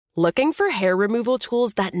Looking for hair removal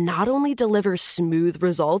tools that not only deliver smooth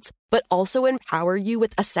results, but also empower you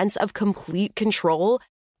with a sense of complete control?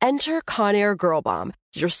 Enter Conair Girl Bomb,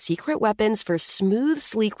 your secret weapons for smooth,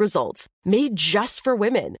 sleek results, made just for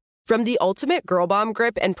women. From the ultimate Girl Bomb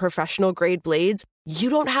grip and professional-grade blades, you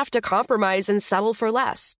don't have to compromise and settle for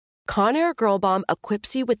less. Conair Girl Bomb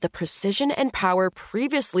equips you with the precision and power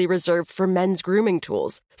previously reserved for men's grooming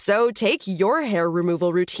tools. So take your hair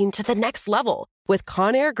removal routine to the next level with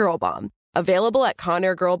Conair Girl Bomb. Available at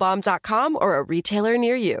ConairGirlBomb.com or a retailer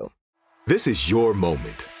near you. This is your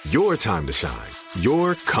moment, your time to shine,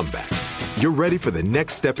 your comeback. You're ready for the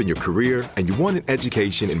next step in your career, and you want an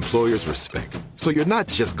education employers respect. So you're not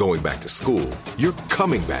just going back to school, you're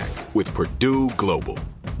coming back with Purdue Global.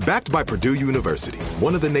 Backed by Purdue University,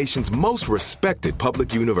 one of the nation's most respected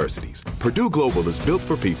public universities, Purdue Global is built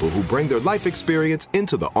for people who bring their life experience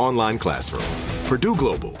into the online classroom. Purdue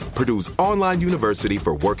Global, Purdue's online university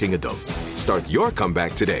for working adults. Start your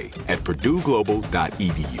comeback today at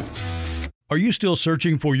purdueglobal.edu. Are you still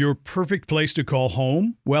searching for your perfect place to call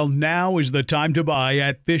home? Well, now is the time to buy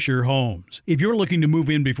at Fisher Homes. If you're looking to move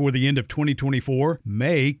in before the end of 2024,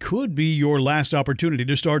 May could be your last opportunity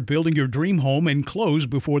to start building your dream home and close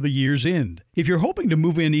before the year's end. If you're hoping to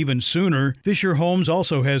move in even sooner, Fisher Homes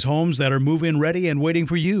also has homes that are move-in ready and waiting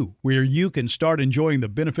for you, where you can start enjoying the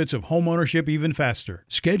benefits of homeownership even faster.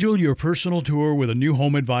 Schedule your personal tour with a new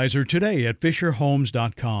home advisor today at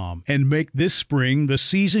FisherHomes.com and make this spring the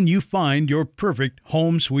season you find your perfect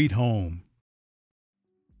home sweet home.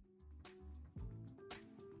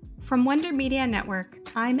 From Wonder Media Network,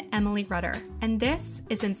 I'm Emily Rudder, and this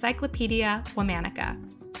is Encyclopedia Womanica.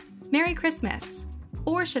 Merry Christmas,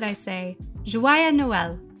 or should I say, Joyeux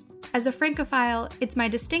Noël. As a Francophile, it's my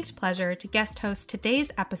distinct pleasure to guest host today's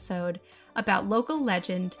episode about local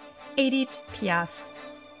legend Edith Piaf.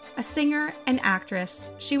 A singer and actress,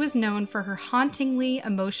 she was known for her hauntingly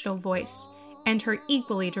emotional voice and her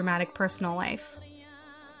equally dramatic personal life.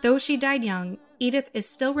 Though she died young, Edith is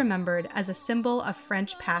still remembered as a symbol of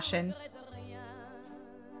French passion.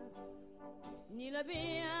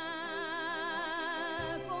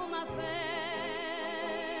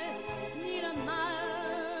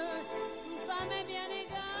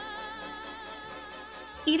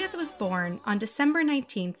 Edith was born on December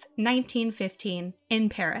 19th, 1915, in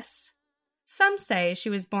Paris. Some say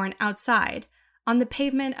she was born outside, on the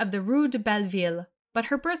pavement of the Rue de Belleville, but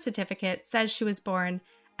her birth certificate says she was born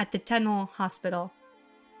at the Tenon Hospital.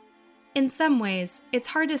 In some ways, it's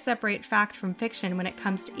hard to separate fact from fiction when it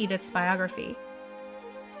comes to Edith's biography.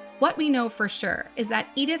 What we know for sure is that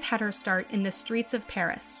Edith had her start in the streets of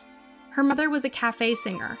Paris. Her mother was a cafe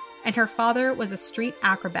singer, and her father was a street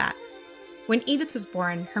acrobat. When Edith was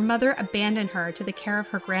born, her mother abandoned her to the care of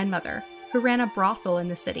her grandmother, who ran a brothel in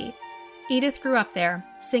the city. Edith grew up there,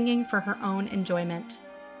 singing for her own enjoyment.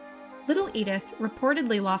 Little Edith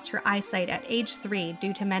reportedly lost her eyesight at age 3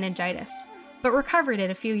 due to meningitis, but recovered it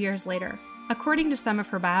a few years later. According to some of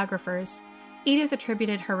her biographers, Edith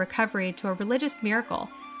attributed her recovery to a religious miracle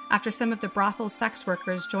after some of the brothel's sex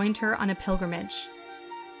workers joined her on a pilgrimage.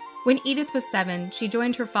 When Edith was 7, she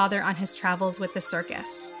joined her father on his travels with the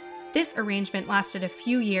circus. This arrangement lasted a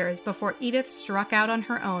few years before Edith struck out on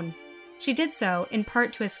her own. She did so in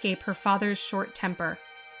part to escape her father's short temper.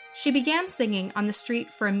 She began singing on the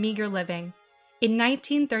street for a meager living. In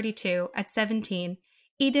 1932, at 17,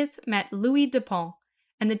 Edith met Louis Dupont,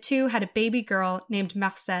 and the two had a baby girl named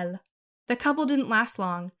Marcel. The couple didn't last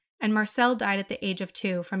long, and Marcel died at the age of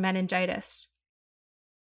 2 from meningitis.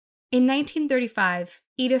 In 1935,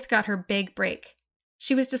 Edith got her big break.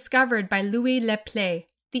 She was discovered by Louis Leplay,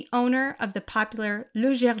 the owner of the popular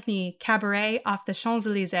Le Gerny cabaret off the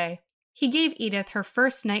Champs-Élysées. He gave Edith her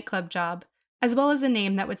first nightclub job, as well as a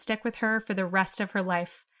name that would stick with her for the rest of her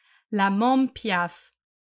life, La Môme Piaf,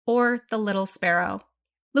 or the Little Sparrow.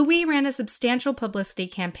 Louis ran a substantial publicity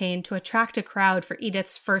campaign to attract a crowd for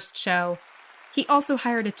Edith's first show. He also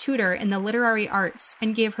hired a tutor in the literary arts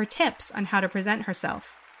and gave her tips on how to present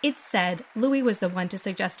herself. It's said Louis was the one to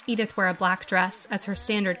suggest Edith wear a black dress as her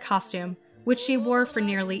standard costume, which she wore for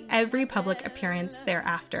nearly every public appearance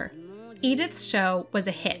thereafter. Edith's show was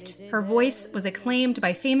a hit. Her voice was acclaimed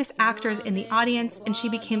by famous actors in the audience, and she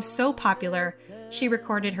became so popular, she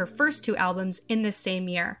recorded her first 2 albums in the same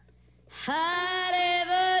year. Allez,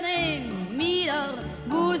 venez, milord,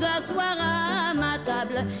 vous asseoir à ma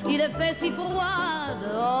table. Il fait si froid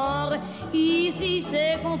dehors. Ici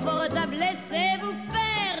c'est confortable. Laissez-vous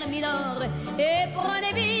faire, milord, et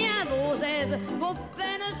prenez bien vos aises, vos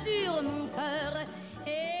peines sur mon cœur.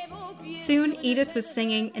 Soon, Edith was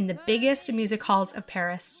singing in the biggest music halls of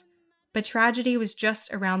Paris. But tragedy was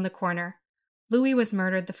just around the corner. Louis was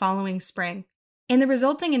murdered the following spring. In the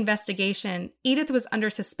resulting investigation, Edith was under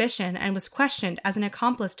suspicion and was questioned as an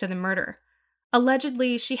accomplice to the murder.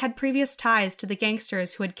 Allegedly, she had previous ties to the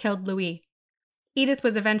gangsters who had killed Louis. Edith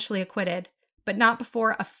was eventually acquitted, but not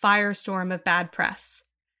before a firestorm of bad press.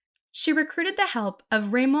 She recruited the help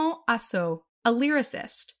of Raymond Assou, a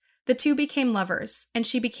lyricist. The two became lovers, and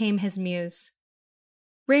she became his muse.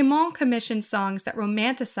 Raymond commissioned songs that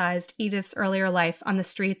romanticized Edith's earlier life on the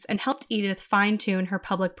streets and helped Edith fine-tune her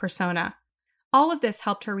public persona. All of this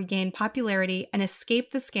helped her regain popularity and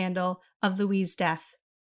escape the scandal of Louis' death.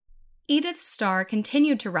 Edith's star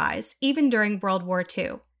continued to rise even during World War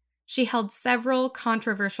II. She held several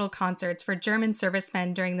controversial concerts for German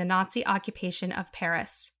servicemen during the Nazi occupation of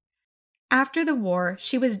Paris. After the war,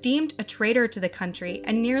 she was deemed a traitor to the country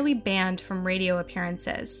and nearly banned from radio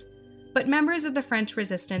appearances. But members of the French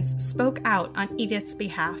resistance spoke out on Edith's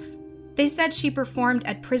behalf. They said she performed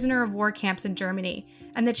at prisoner of war camps in Germany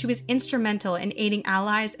and that she was instrumental in aiding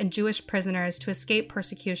Allies and Jewish prisoners to escape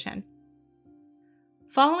persecution.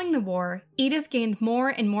 Following the war, Edith gained more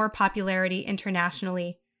and more popularity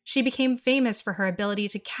internationally. She became famous for her ability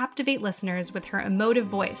to captivate listeners with her emotive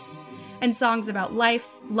voice and songs about life,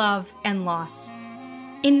 love, and loss.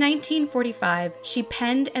 In 1945, she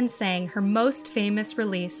penned and sang her most famous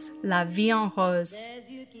release, La Vie en Rose.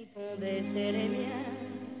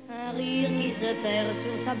 Un rire qui se perd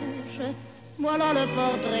sur sa bouche, voilà le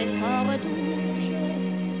portrait sans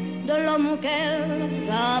retouche de l'homme auquel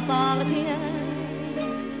j'appartiens.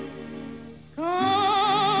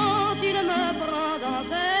 Quand il me prend dans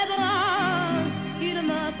ses bras, qu'il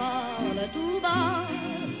me parle tout bas,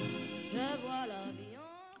 je vois la vie en...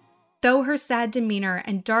 Though her sad demeanor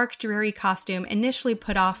and dark, dreary costume initially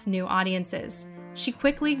put off new audiences, she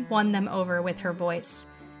quickly won them over with her voice.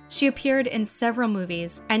 She appeared in several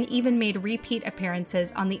movies and even made repeat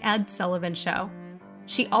appearances on The Ed Sullivan Show.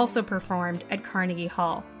 She also performed at Carnegie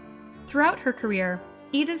Hall. Throughout her career,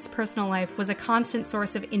 Edith's personal life was a constant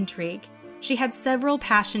source of intrigue. She had several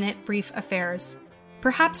passionate, brief affairs.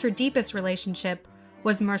 Perhaps her deepest relationship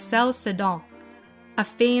was Marcel Cerdan, a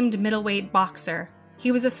famed middleweight boxer.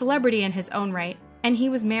 He was a celebrity in his own right, and he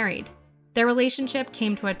was married. Their relationship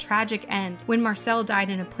came to a tragic end when Marcel died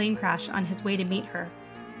in a plane crash on his way to meet her.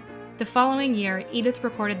 The following year, Edith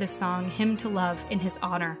recorded the song Hymn to Love in his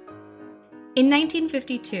honor. In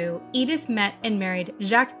 1952, Edith met and married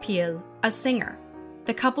Jacques Piel, a singer.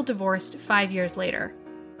 The couple divorced 5 years later.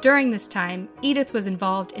 During this time, Edith was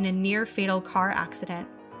involved in a near-fatal car accident.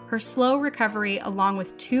 Her slow recovery, along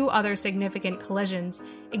with 2 other significant collisions,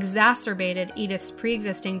 exacerbated Edith's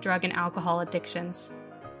pre-existing drug and alcohol addictions.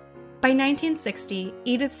 By 1960,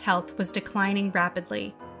 Edith's health was declining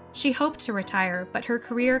rapidly. She hoped to retire, but her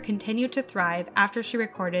career continued to thrive after she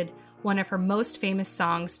recorded one of her most famous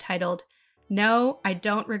songs titled, No, I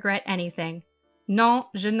Don't Regret Anything. Non,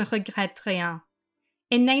 je ne regrette rien.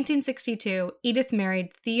 In 1962, Edith married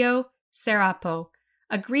Theo Serapo,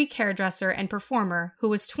 a Greek hairdresser and performer who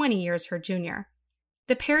was 20 years her junior.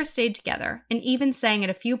 The pair stayed together and even sang at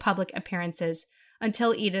a few public appearances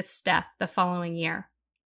until Edith's death the following year.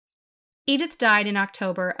 Edith died in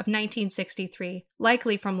October of 1963,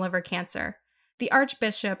 likely from liver cancer. The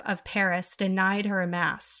Archbishop of Paris denied her a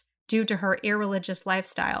mass due to her irreligious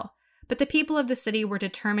lifestyle, but the people of the city were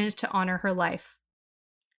determined to honor her life.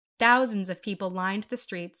 Thousands of people lined the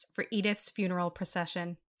streets for Edith's funeral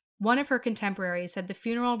procession. One of her contemporaries said the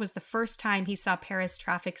funeral was the first time he saw Paris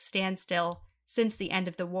traffic stand still since the end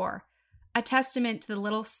of the war, a testament to the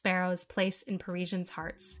little sparrow's place in Parisians'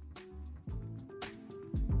 hearts.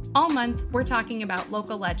 All month, we're talking about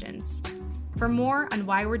local legends. For more on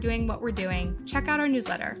why we're doing what we're doing, check out our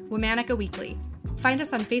newsletter, Womanica Weekly. Find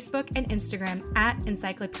us on Facebook and Instagram at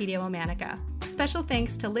Encyclopedia Womanica. Special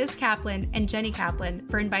thanks to Liz Kaplan and Jenny Kaplan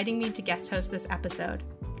for inviting me to guest host this episode.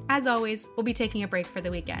 As always, we'll be taking a break for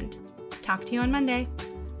the weekend. Talk to you on Monday.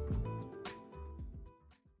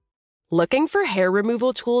 Looking for hair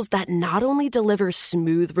removal tools that not only deliver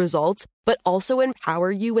smooth results, but also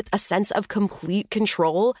empower you with a sense of complete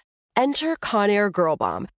control? Enter Conair Girl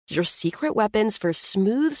Bomb, your secret weapons for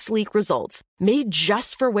smooth, sleek results, made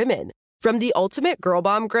just for women. From the ultimate Girl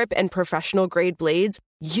Bomb grip and professional-grade blades,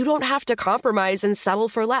 you don't have to compromise and settle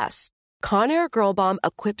for less. Conair Girl Bomb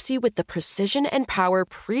equips you with the precision and power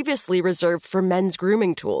previously reserved for men's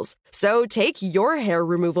grooming tools. So take your hair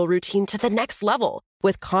removal routine to the next level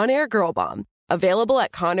with Conair Girl Bomb. Available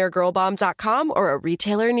at ConairGirlBomb.com or a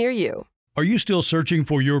retailer near you. Are you still searching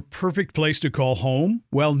for your perfect place to call home?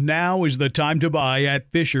 Well, now is the time to buy at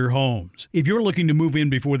Fisher Homes. If you're looking to move in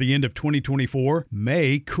before the end of 2024,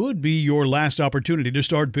 May could be your last opportunity to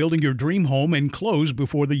start building your dream home and close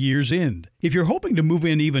before the year's end. If you're hoping to move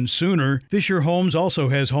in even sooner, Fisher Homes also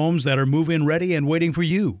has homes that are move-in ready and waiting for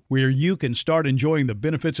you, where you can start enjoying the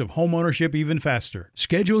benefits of homeownership even faster.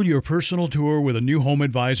 Schedule your personal tour with a new home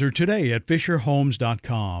advisor today at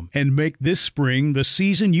FisherHomes.com and make this spring the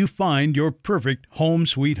season you find your perfect home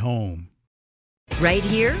sweet home. Right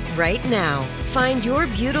here, right now. Find your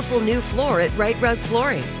beautiful new floor at Right Rug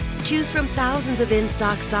Flooring. Choose from thousands of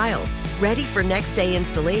in-stock styles, ready for next day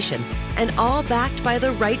installation, and all backed by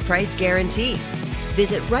the right price guarantee.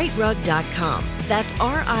 Visit rightrug.com. That's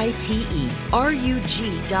RITERUG.com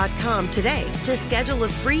today to schedule a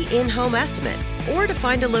free in-home estimate or to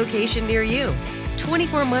find a location near you.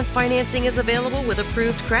 24-month financing is available with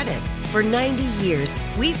approved credit. For 90 years,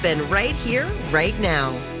 we've been right here, right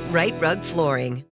now. Right Rug Flooring.